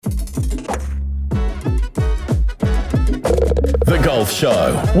Golf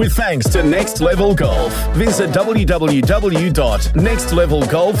Show. With thanks to Next Level Golf. Visit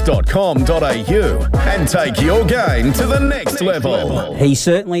www.nextlevelgolf.com.au and take your game to the next level. He's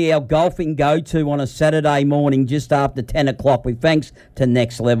certainly our golfing go-to on a Saturday morning just after 10 o'clock with thanks to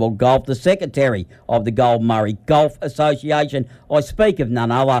Next Level Golf, the Secretary of the Gold Murray Golf Association. I speak of none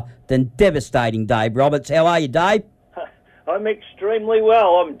other than devastating Dave Roberts. How are you, Dave? I'm extremely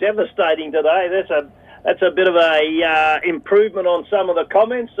well. I'm devastating today. That's a bit of a improvement on some of the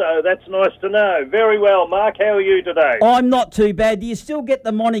comments, so that's nice to know. Very well, Mark. How are you today? I'm not too bad. Do you still get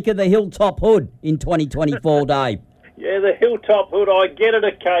the moniker the Hilltop Hood in 2024, Dave? Yeah, the Hilltop Hood. I get it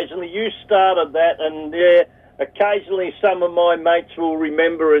occasionally. You started that, and yeah, occasionally some of my mates will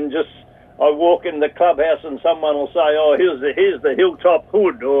remember and just... I walk in the clubhouse and someone will say, oh, here's the Hilltop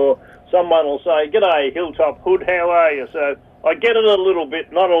Hood, or someone will say, g'day, Hilltop Hood, how are you? So I get it a little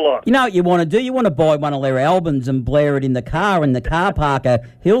bit, not a lot. You know what you want to do? You want to buy one of their albums and blare it in the car park, a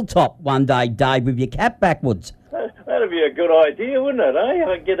Hilltop one day, Dave, with your cap backwards. That'd be a good idea, wouldn't it, eh?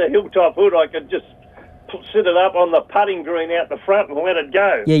 I'd get a Hilltop Hood, I could just sit it up on the putting green out the front and let it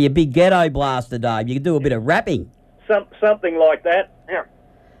go. Yeah, your big ghetto blaster, Dave. You could do a bit of rapping. Something like that, yeah.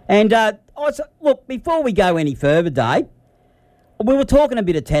 And, look, before we go any further, Dave, we were talking a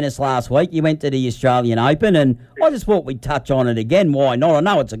bit of tennis last week. You went to the Australian Open, and I just thought we'd touch on it again. Why not? I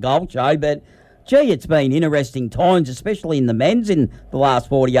know it's a golf show, but, gee, it's been interesting times, especially in the men's in the last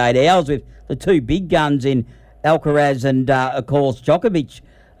 48 hours with the two big guns in Alcaraz and, of course, Djokovic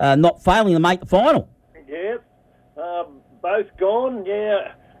not failing to make the final. Yeah, both gone,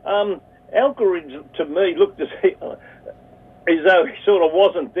 yeah. Alcaraz, to me, looked as though he sort of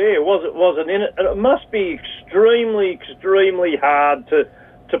wasn't there, wasn't in it. And it must be extremely, extremely hard to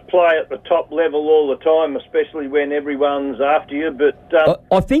play at the top level all the time, especially when everyone's after you. But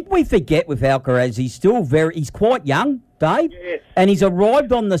I think we forget with Alcaraz, he's quite young, Dave, yes. And he's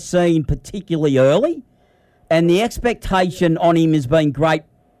arrived on the scene particularly early, and the expectation on him has been great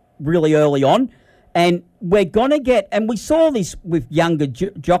really early on. And we're going to get, and we saw this with younger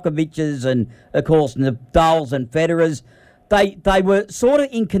Djokovic's and, of course, Nadal's and Federer's. They were sort of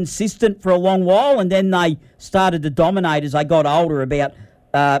inconsistent for a long while, and then they started to dominate as they got older, about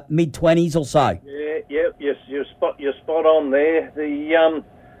mid-20s or so. Yeah, yes, you're spot on there. The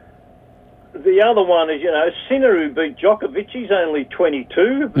other one is, Sinner, who beat Djokovic. He's only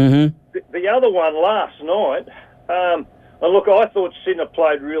 22. Mm-hmm. The other one last night. Look, I thought Sinner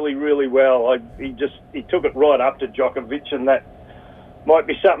played really, really well. He took it right up to Djokovic, and that might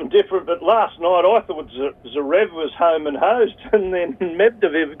be something different, but last night I thought Zverev was home and hosed, and then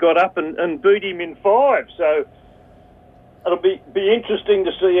Medvedev got up and beat him in 5. So it'll be interesting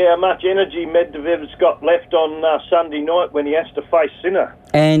to see how much energy Medvedev's got left on Sunday night when he has to face Sinner.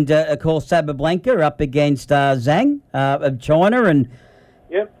 And, of course, Sabablenka up against Zhang of China, and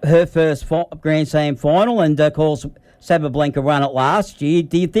yep. Her first Grand Slam final, and, of course, Sabablenka won it last year.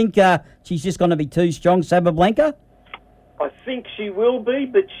 Do you think she's just going to be too strong, Sabablenka? I think she will be,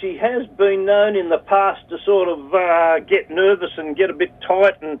 but she has been known in the past to sort of get nervous and get a bit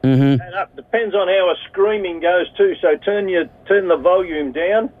tight and up. Depends on how her screaming goes too. So turn the volume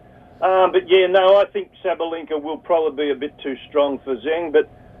down. But yeah, no, I think Sabalenka will probably be a bit too strong for Zhang. But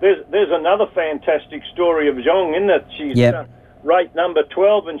there's another fantastic story of Zhang, isn't it? She's rate number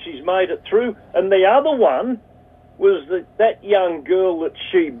 12 and she's made it through. And the other one was that young girl that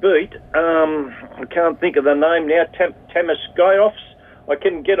she beat. I can't think of the name now. Tamaskayovs. I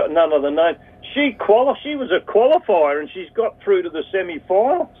couldn't get none of the name. She was a qualifier and she's got through to the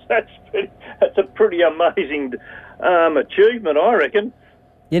semi-finals. That's a pretty amazing achievement, I reckon.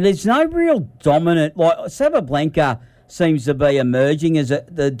 Yeah, there's no real dominant. Like Sabablenka seems to be emerging as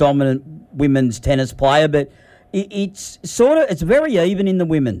the dominant women's tennis player, but it's very even in the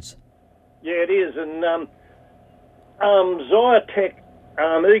women's. Yeah, it is, and Swiatek,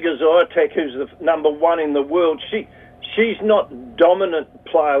 Iga Swiatek, who's the number one in the world, she's not dominant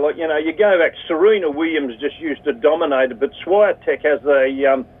player. Like, you go back, Serena Williams just used to dominate it, but Swiatek has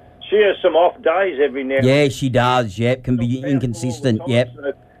she has some off days every now and then. Yeah, she does, yep, can be inconsistent, yep.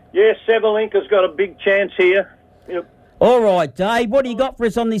 So, yeah, Sabalenka's got a big chance here. Yep. All right, Dave, what do you got for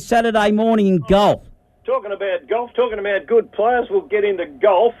us on this Saturday morning in golf? Talking about golf, talking about good players, we'll get into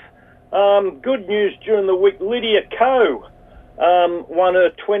golf. Good news during the week, Lydia Ko won her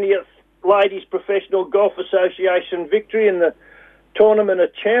 20th Ladies Professional Golf Association victory in the Tournament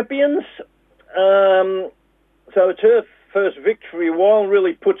of Champions. So it's her first victory for a while,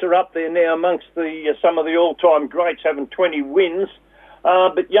 really puts her up there now amongst some of the all-time greats, having 20 wins.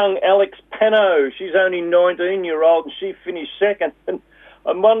 But young Alex Pano, she's only 19-year-old, and she finished second. And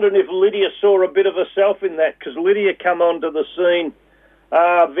I'm wondering if Lydia saw a bit of herself in that, because Lydia come onto the scene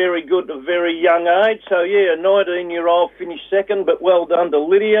Very good at a very young age. So, yeah, a 19-year-old finished second, but well done to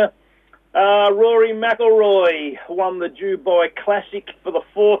Lydia. Rory McIlroy won the Dubai Classic for the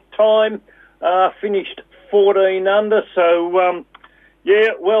fourth time, finished 14 under. So, yeah,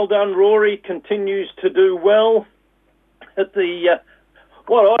 well done, Rory. Continues to do well. At the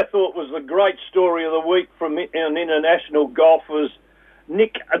what I thought was the great story of the week from international golf was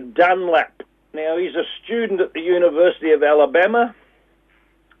Nick Dunlap. Now, he's a student at the University of Alabama.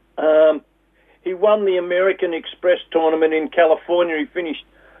 He won the American Express tournament in California. He finished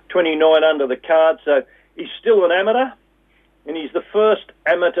 29 under the card, so he's still an amateur, and he's the first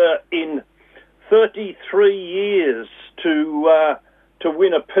amateur in 33 years to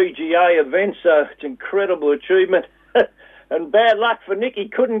win a PGA event, so it's an incredible achievement. And bad luck for Nick, he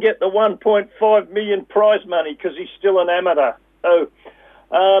couldn't get the 1.5 million prize money because he's still an amateur. So,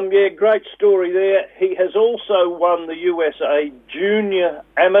 yeah, great story there. He has also won the USA Junior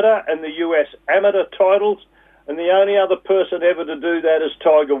Amateur and the US Amateur titles, and the only other person ever to do that is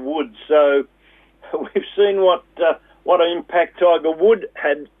Tiger Woods. So we've seen what an impact Tiger Woods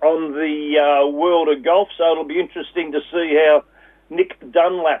had on the world of golf, so it'll be interesting to see how Nick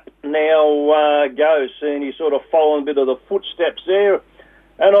Dunlap now goes, and he's sort of following a bit of the footsteps there.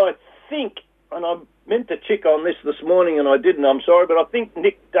 And I think, and I meant to check on this morning and I didn't, I'm sorry, but I think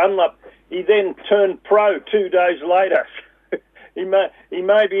Nick Dunlap, he then turned pro 2 days later. He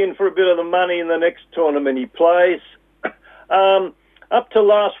may be in for a bit of the money in the next tournament he plays. Up to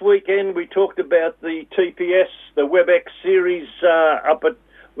last weekend, we talked about the TPS, the WebEx series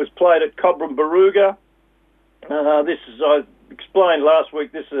was played at Cobram Barooga. This is, I explained last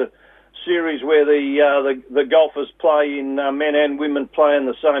week, this is a series where the golfers play in men and women play in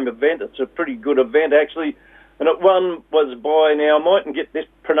the same event. It's a pretty good event, actually. And it one was by, now I mightn't get this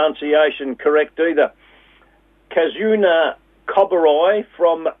pronunciation correct either, Kazuna Kobarai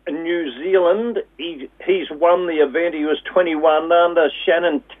from New Zealand. He's won the event. He was 21 under.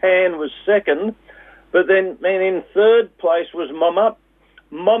 Shannon Tan was second. But then in third place was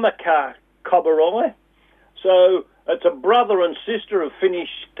Momaka Kobarai. So it's a brother and sister have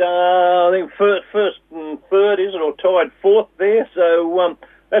finished, I think, first and third, is it, or tied fourth there. So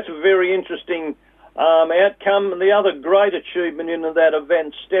that's a very interesting outcome. And the other great achievement in that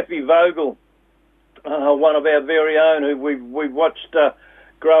event, Steffi Vogel, one of our very own, who we've watched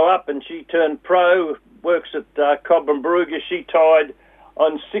grow up, and she turned pro, works at Cobram Barooga. She tied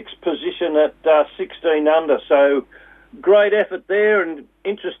on sixth position at 16 under. So great effort there, and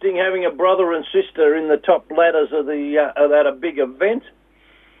interesting having a brother and sister in the top ladders of that big event.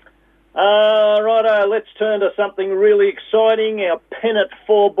 Righto, let's turn to something really exciting. Our pennant,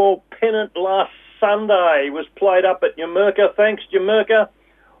 4-ball pennant last Sunday was played up at Yamurka. Thanks, Yamurka.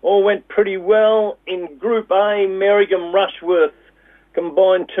 All went pretty well. In Group A, Merrigum Rushworth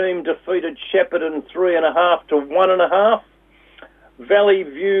combined team defeated Shepparton 3.5 to 1.5. Valley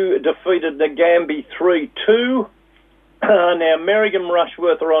View defeated Nagambie 3-2. Now, Merrigum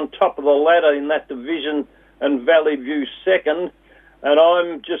Rushworth are on top of the ladder in that division and Valley View second. And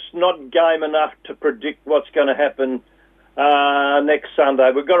I'm just not game enough to predict what's going to happen next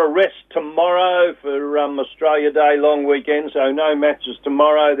Sunday. We've got a rest tomorrow for Australia Day long weekend, so no matches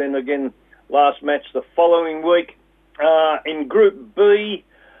tomorrow. Then again, last match the following week. In Group B,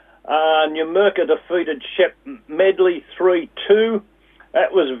 Numurkah defeated Shep Medley 3-2.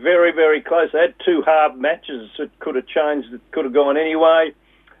 That was very, very close. They had two hard matches. It could have changed. It could have gone anyway.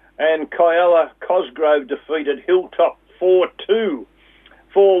 And Kyella Cosgrove defeated Hilltop 4-1,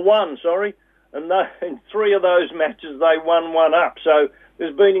 sorry. And in three of those matches, they won one up. So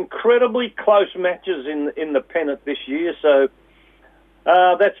there's been incredibly close matches in the pennant this year. So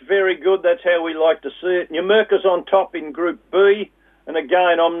that's very good. That's how we like to see it. Numurkah's on top in Group B. And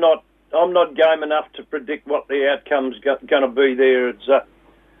again, I'm not game enough to predict what the outcome's going to be there. It's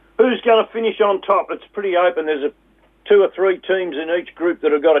who's going to finish on top. It's pretty open. There's 2 or 3 teams in each group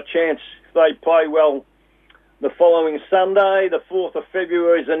that have got a chance if they play well. The following Sunday, the 4th of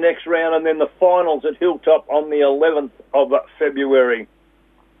February, is the next round, and then the finals at Hilltop on the 11th of February.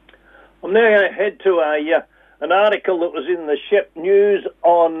 I'm now going to head to an article that was in the Shep News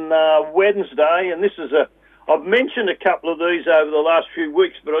on Wednesday, and this is I've mentioned a couple of these over the last few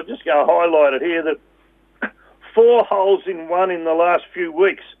weeks, but I'm just going to highlight it here, that 4 holes in one in the last few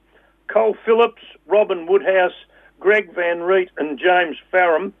weeks. Cole Phillips, Robin Woodhouse, Greg Van Riet and James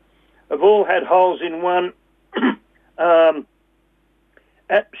Farram have all had holes in one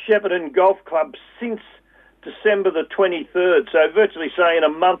at Shepparton Golf Club since December the 23rd. So virtually say in a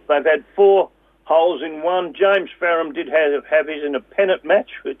month they've had 4 holes in one. James Farram did have his in a pennant match,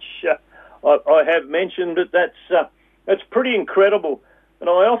 which I have mentioned, but that's pretty incredible. And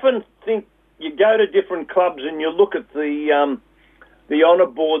I often think you go to different clubs and you look at the honour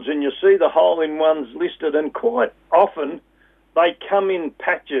boards and you see the hole-in-ones listed, and quite often they come in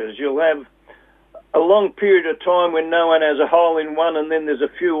patches. You'll have a long period of time when no one has a hole-in-one, and then there's a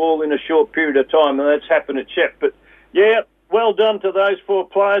few all in a short period of time, and that's happened at Shep. But, yeah, well done to those 4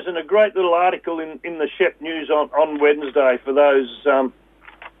 players, and a great little article in the Shep News on Wednesday for those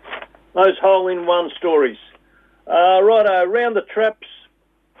hole-in-one stories. Righto, round the traps,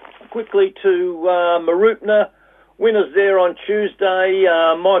 quickly to Mooroopna. Winners there on Tuesday,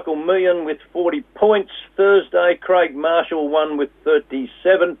 Michael Meehan with 40 points. Thursday, Craig Marshall won with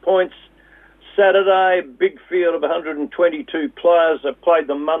 37 points. Saturday, big field of 122 players that played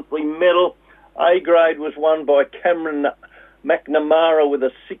the monthly medal. A grade was won by Cameron McNamara with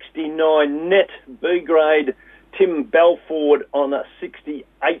a 69 net. B grade, Tim Belford on a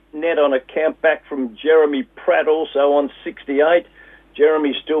 68 net on a count back from Jeremy Pratt, also on 68.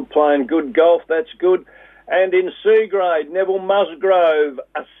 Jeremy's still playing good golf, that's good. And in C grade, Neville Musgrove,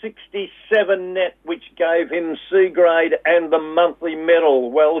 a 67 net, which gave him C grade and the monthly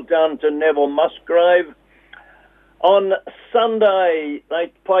medal. Well done to Neville Musgrove. On Sunday,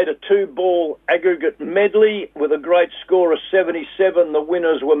 they played a 2-ball aggregate medley with a great score of 77. The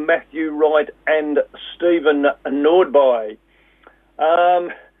winners were Matthew Wright and Stephen Nordby.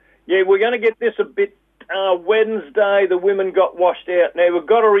 We're going to get this a bit. Wednesday, the women got washed out. Now, we've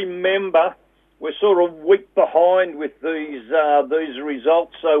got to remember we're sort of week behind with these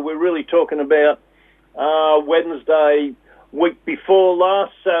results, so we're really talking about Wednesday, week before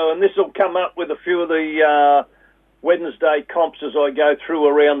last. So, and this will come up with a few of the Wednesday comps as I go through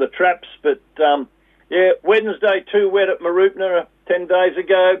around the traps. But, Wednesday, 2 wet at Mooroopna 10 days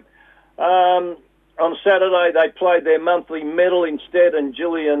ago. On Saturday, they played their monthly medal instead, and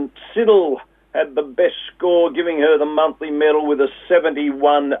Gillian Siddle had the best score, giving her the monthly medal with a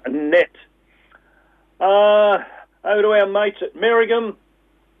 71 net. Over to our mates at Merrigum.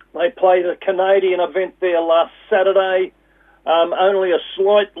 They played a Canadian event there last Saturday. Only a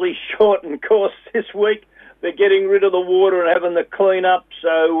slightly shortened course this week. They're getting rid of the water and having the clean up,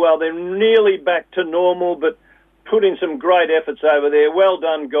 so they're nearly back to normal, but put in some great efforts over there. Well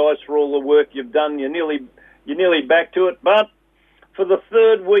done, guys, for all the work you've done. You're nearly back to it. But for the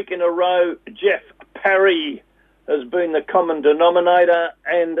 3rd week in a row, Jeff Parry has been the common denominator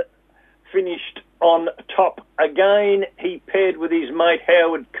and finished on top again. He paired with his mate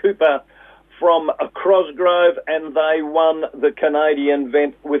Howard Cooper from Crosgrove, and they won the Canadian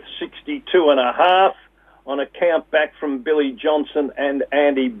event with 62.5 on a count back from Billy Johnson and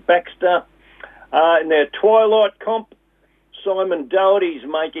Andy Baxter. In their twilight comp, Simon Doherty's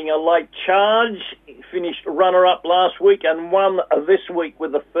making a late charge. He finished runner-up last week and won this week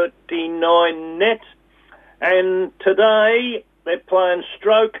with a 39 net. And today they're playing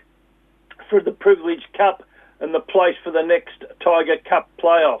Stroke for the Privilege Cup and the place for the next Tiger Cup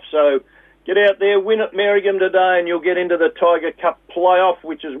playoff. So get out there, win at Merrigum today, and you'll get into the Tiger Cup playoff,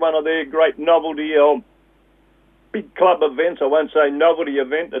 which is one of their great novelty or big club events. I won't say novelty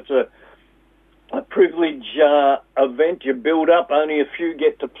event. It's a privilege event. You build up, only a few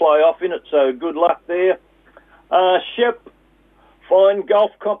get to play off in it, so good luck there. Shep, fine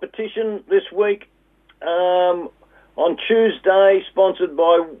golf competition this week. On Tuesday, sponsored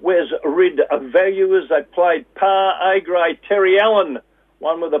by Wes Rid Valuers, they played par. A grade, Terry Allen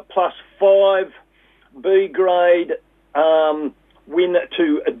won with a +5. B grade, win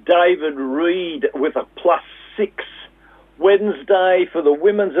to David Reed with a +6. Wednesday for the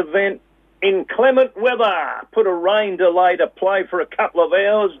women's event, inclement weather put a rain delay to play for a couple of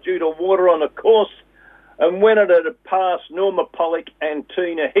hours due to water on the course, and when it had passed Norma Pollock and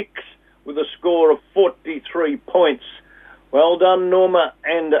Tina Hicks with a score of 43 points. Well done, Norma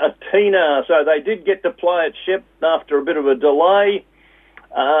and Tina. So they did get to play at Shep after a bit of a delay.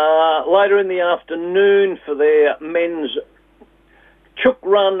 Later in the afternoon for their men's chook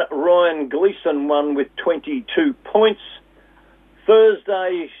run, Ryan Gleeson won with 22 points.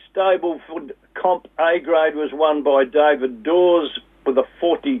 Thursday, Stableford Comp A grade was won by David Dawes with a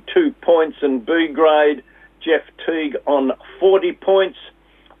 42 points, and B grade, Jeff Teague on 40 points.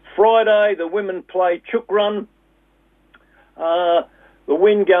 Friday, the women play chook run. The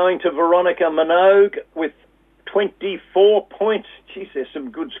win going to Veronica Minogue with 24 points. Geez, there's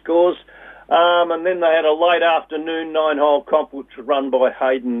some good scores. And then they had a late afternoon 9-hole comp, which was run by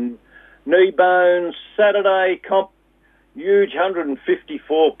Hayden Kneebones. Saturday comp, huge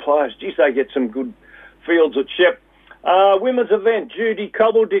 154 players. Geez, they get some good fields at Shep. Women's event, Judy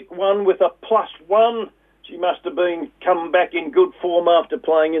Cobbledick won with a +1. She must have been coming back in good form after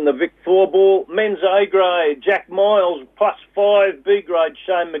playing in the Vic 4 ball. Men's A grade, Jack Miles, +5. B grade,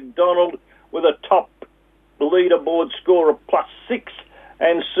 Shane McDonald with a top leaderboard score of +6.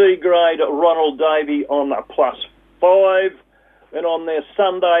 And C grade, Ronald Davey on a +5. Then on their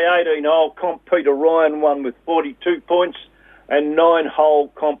Sunday 18-hole comp, Peter Ryan won with 42 points. And 9-hole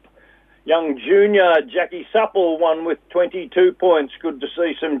comp, young junior Jackie Supple won with 22 points. Good to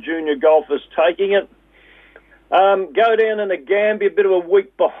see some junior golfers taking it. Go down in the Gambia, a bit of a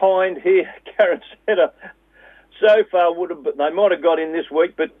week behind here. Karen Setter so far they might have got in this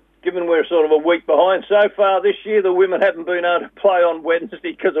week, but given we're sort of a week behind, so far this year the women haven't been able to play on Wednesday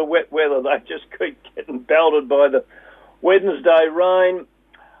because of wet weather. They just keep getting belted by the Wednesday rain.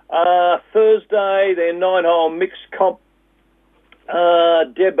 Thursday, their 9-hole mixed comp,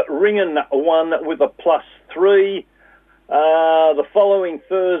 Deb Ringen won with a +3. The following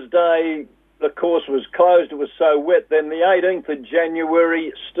Thursday, the course was closed. It was so wet. Then the 18th of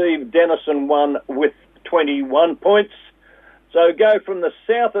January, Steve Dennison won with 21 points. So go from the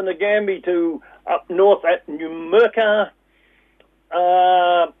south of the Gambia to up north at Numurkah.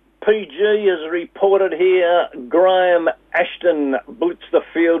 PG has reported here, Graham Ashton blitzed the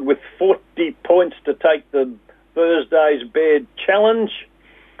field with 40 points to take the Thursday's Baird Challenge.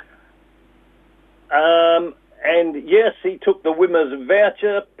 And yes, he took the winner's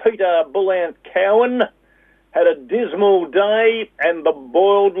voucher. Peter Bullant Cowan had a dismal day and the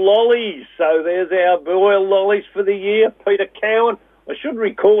boiled lollies. So there's our boiled lollies for the year. Peter Cowan. I should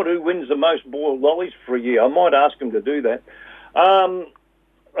record who wins the most boiled lollies for a year. I might ask him to do that.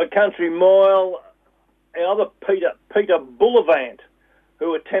 A country mile, our other Peter Bullivant,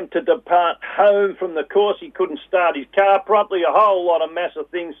 who attempted to depart home from the course. He couldn't start his car properly, a whole lot of massive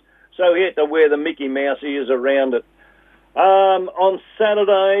things, so he had to wear the Mickey Mouse ears around it. On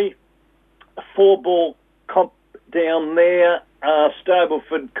Saturday, a 4-ball comp down there,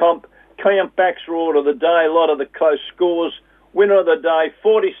 Stableford comp, campbacks were order of the day, a lot of the close scores. Winner of the day,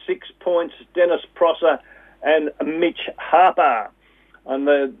 46 points, Dennis Prosser and Mitch Harper. And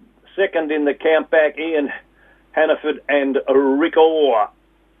the second in the campback, Ian Hannaford and Rick Orr.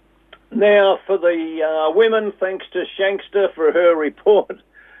 Now for the women, thanks to Shankster for her report.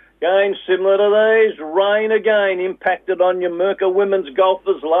 Again, similar to these, rain again impacted on Numurkah women's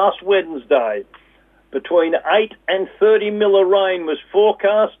golfers last Wednesday. Between 8 and 30 mil of rain was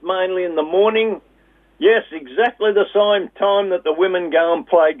forecast, mainly in the morning. Yes, exactly the same time that the women go and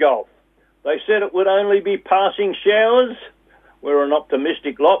play golf. They said it would only be passing showers. We're an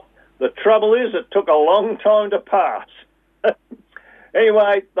optimistic lot. The trouble is it took a long time to pass.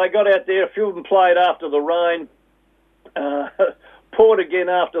 Anyway, they got out there. A few of them played after the rain. Poured again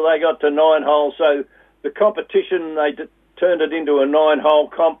after they got to 9 holes. So the competition, they turned it into a 9-hole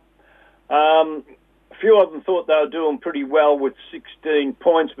comp. A few of them thought they were doing pretty well with 16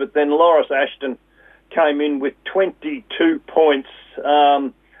 points, but then Loris Ashton came in with 22 points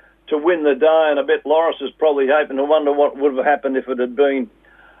to win the day, and I bet Loris is probably hoping to wonder what would have happened if it had been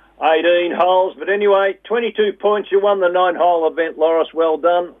 18 holes. But anyway, 22 points. You won the 9-hole event, Loris. Well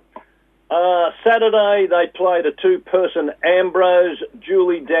done. Saturday, they played a 2-person Ambrose,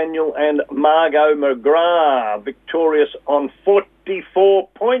 Julie Daniel and Margot McGrath, victorious on 44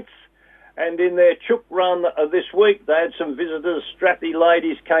 points. And in their chook run this week, they had some visitors. Strappy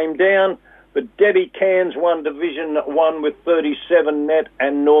ladies came down, but Debbie Cairns won Division 1 with 37 net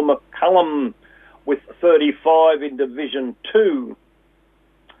and Norma Cullum with 35 in Division 2.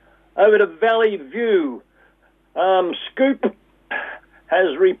 Over to Valley View, Scoop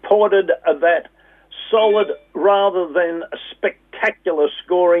has reported that solid rather than spectacular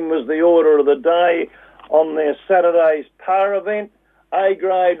scoring was the order of the day on their Saturday's par event.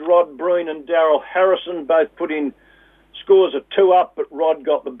 A-grade, Rod Breen and Darryl Harrison both put in scores of 2 up, but Rod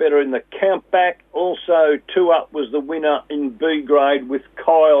got the better in the count back. Also, 2 up was the winner in B grade with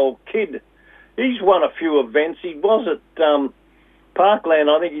Kyle Kidd. He's won a few events. He was at Parkland.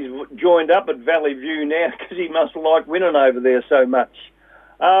 I think he's joined up at Valley View now because he must like winning over there so much.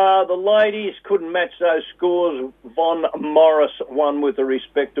 The ladies couldn't match those scores. Von Morris won with a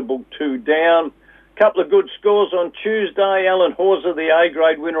respectable 2 down. Couple of good scores on Tuesday. Alan Hawser, the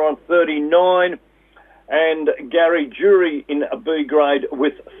A-grade winner, on 39. And Gary Jury in a B grade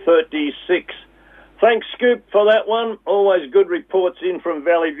with 36. Thanks, Scoop, for that one. Always good reports in from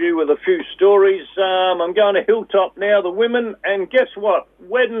Valley View with a few stories. I'm going to Hilltop now, the women, and guess what?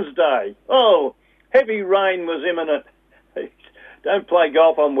 Wednesday. Oh, heavy rain was imminent. Don't play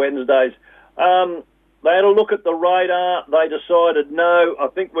golf on Wednesdays. They had a look at the radar. They decided, no, I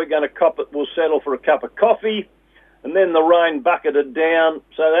think we're going to cop it. We'll settle for a cup of coffee. And then the rain bucketed down.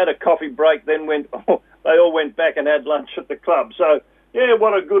 So they had a coffee break, then went, they all went back and had lunch at the club. So, yeah,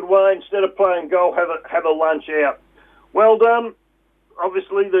 what a good way. Instead of playing golf, have a lunch out. Well done.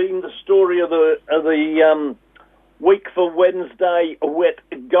 Obviously, the story of the week for Wednesday wet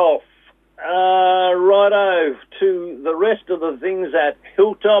golf. Righto, to the rest of the things at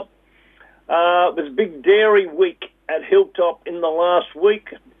Hilltop. It was Big Dairy Week at Hilltop in the last week.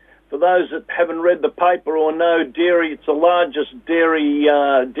 For those that haven't read the paper or know dairy, it's the largest dairy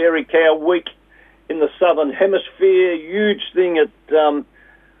cow week in the Southern Hemisphere. Huge thing at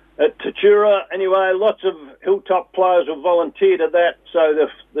Tatura. Anyway, lots of Hilltop players have volunteered at that, so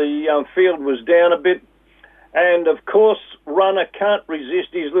the field was down a bit. And, of course, Runner can't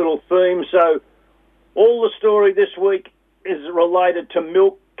resist his little theme, so all the story this week is related to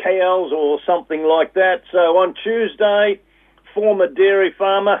milk cows or something like that. So on Tuesday, former dairy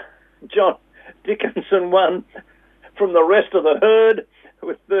farmer John Dickinson won from the rest of the herd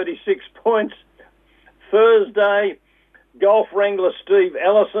with 36 points. Thursday, golf wrangler Steve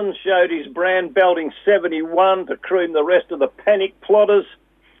Ellison showed his brand, belting 71 to cream the rest of the panic plotters.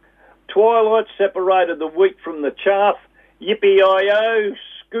 Twilight separated the wheat from the chaff. Yippee-i-oh,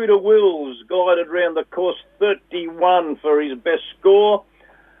 Scooter Wills glided round the course 31 for his best score.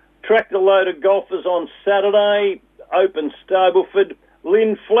 Tracked a load of golfers on Saturday, Open Stableford.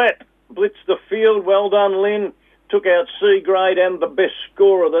 Lynn Flatt blitzed the field. Well done, Lynn. Took out C grade and the best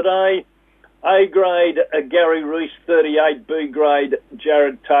score of the day. A grade, Gary Reese, 38. B grade,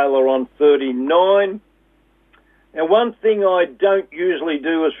 Jared Taylor on 39. Now, one thing I don't usually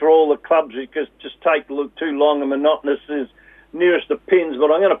do is for all the clubs, because it just take too long and monotonous, is nearest the pins.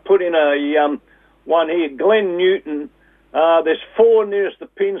 But I'm going to put in a one here. Glenn Newton. There's 4 nearest the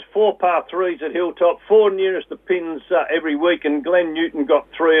pins, 4 par 3s at Hilltop, 4 nearest the pins every week, and Glenn Newton got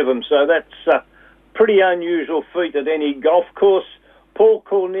 3 of them. So that's a pretty unusual feat at any golf course. Paul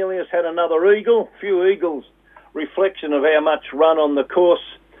Cornelius had another eagle, few eagles, reflection of how much run on the course.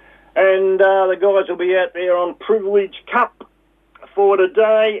 And the guys will be out there on Privilege Cup for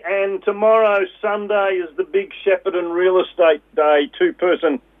today. And tomorrow, Sunday, is the big Shepparton Real Estate Day,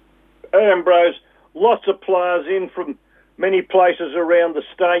 2-person Ambrose. Lots of players in from many places around the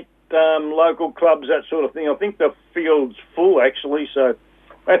state, local clubs, that sort of thing. I think the field's full, actually, so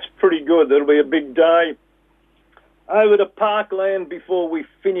that's pretty good. That'll be a big day. Over to Parkland before we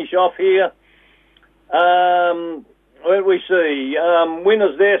finish off here. Where do we see?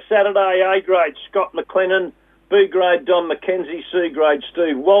 Winners there Saturday, A grade Scott McLennan, B grade Don McKenzie, C grade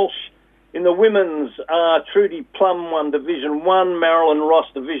Steve Walsh. In the women's, Trudy Plum won Division 1, Marilyn Ross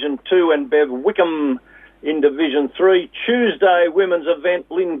Division 2, and Bev Wickham in Division 3. Tuesday women's event,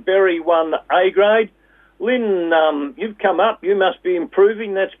 Lynn Berry won A grade. Lynn, you've come up. You must be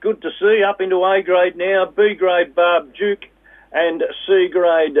improving. That's good to see. Up into A grade now. B grade Barb Duke and C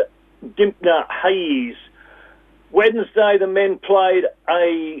grade Dimpner Hayes. Wednesday, the men played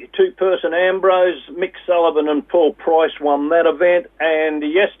a 2-person Ambrose. Mick Sullivan and Paul Price won that event. And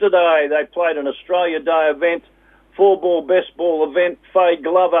yesterday, they played an Australia Day event, 4-ball best ball event. Faye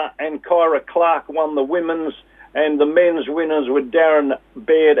Glover and Kyra Clark won the women's, and the men's winners were Darren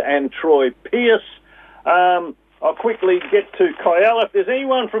Baird and Troy Pearce. I'll quickly get to Kialla. If there's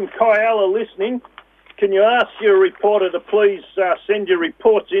anyone from Kialla listening, can you ask your reporter to please send your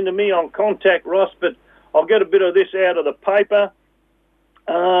reports in to me on Contact Ross, but I'll get a bit of this out of the paper.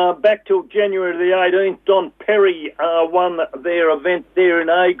 Back till January the 18th, Don Perry won their event there in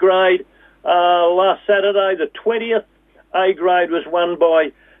A grade. Last Saturday, the 20th, A grade was won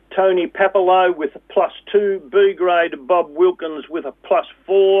by Tony Papalo with a +2, B grade Bob Wilkins with a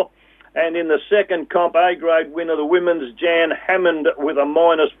 +4, and in the second comp, A grade winner, the women's, Jan Hammond with a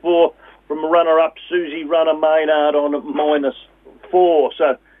 -4 from runner-up Susie Runner Maynard on a -4.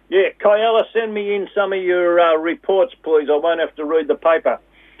 So, yeah, Kialla, send me in some of your reports, please. I won't have to read the paper.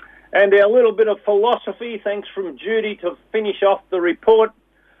 And our little bit of philosophy, thanks from Judy to finish off the report.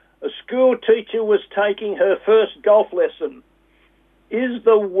 A school teacher was taking her first golf lesson. Is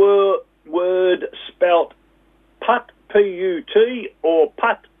the word spelt putt, P-U-T, or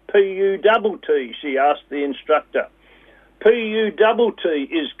putt, P-U-T-T? She asked the instructor. P-U-T-T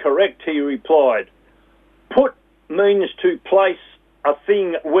is correct, he replied. Put means to place a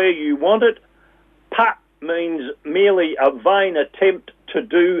thing where you want it. Putt means merely a vain attempt to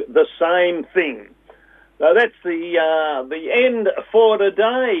do the same thing. So that's the end for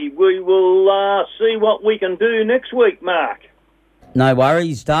today. We will see what we can do next week, Mark. No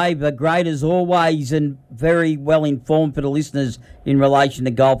worries, Dave. Great as always, and very well informed for the listeners in relation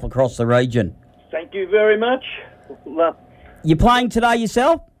to golf across the region. Thank you very much. You playing today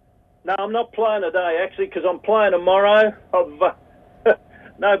yourself? No, I'm not playing today, actually, because I'm playing tomorrow.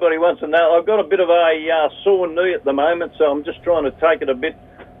 Nobody wants to know. I've got a bit of a sore knee at the moment, so I'm just trying to take it a bit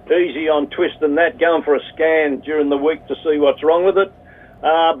easy on twisting that, going for a scan during the week to see what's wrong with it.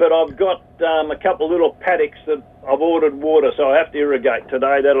 But I've got a couple of little paddocks that I've ordered water, so I have to irrigate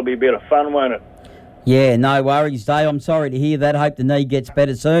today. That'll be a bit of fun, won't it? Yeah, no worries, Dave. I'm sorry to hear that. Hope the knee gets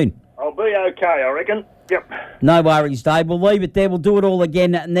better soon. I'll be okay, I reckon. Yep. No worries, Dave. We'll leave it there. We'll do it all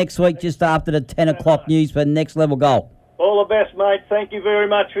again next week, just after the 10 o'clock news for Next Level Golf. All the best, mate. Thank you very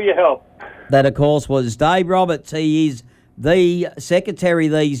much for your help. That, of course, was Dave Roberts. He is the secretary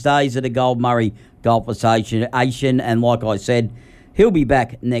these days at the Gold-Murray Golf Association, and like I said, he'll be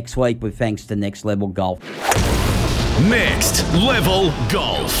back next week with thanks to Next Level Golf. Next Level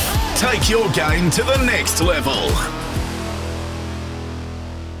Golf. Take your game to the next level.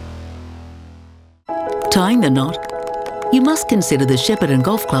 Tying the knot? You must consider the Shepparton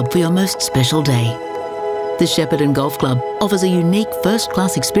Golf Club for your most special day. The Shepparton Golf Club offers a unique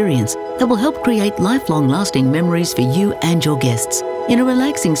first-class experience that will help create lifelong lasting memories for you and your guests in a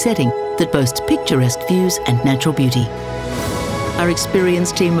relaxing setting that boasts picturesque views and natural beauty. Our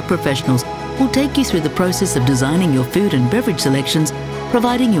experienced team of professionals will take you through the process of designing your food and beverage selections,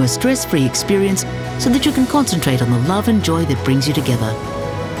 providing you a stress-free experience so that you can concentrate on the love and joy that brings you together.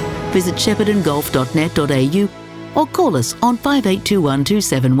 Visit sheppartongolf.net.au or call us on 5821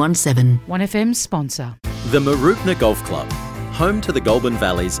 2717. 1FM sponsor. The Mooroopna Golf Club, home to the Goulburn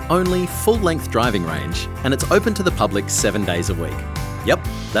Valley's only full-length driving range, and it's open to the public 7 days a week. Yep,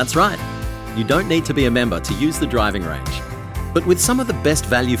 that's right. You don't need to be a member to use the driving range. But with some of the best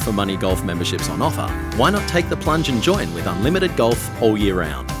value for money golf memberships on offer, why not take the plunge and join with unlimited golf all year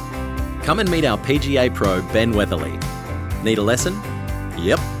round? Come and meet our PGA Pro, Ben Weatherly. Need a lesson?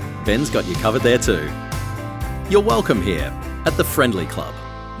 Yep, Ben's got you covered there too. You're welcome here at the Friendly Club,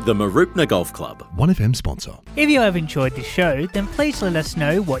 the Mooroopna Golf Club. 1FM sponsor. If you have enjoyed the show, then please let us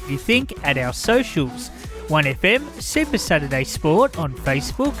know what you think at our socials. 1FM Super Saturday Sport on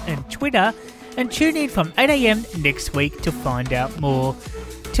Facebook and Twitter, and tune in from 8 a.m. next week to find out more.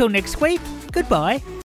 Till next week, goodbye.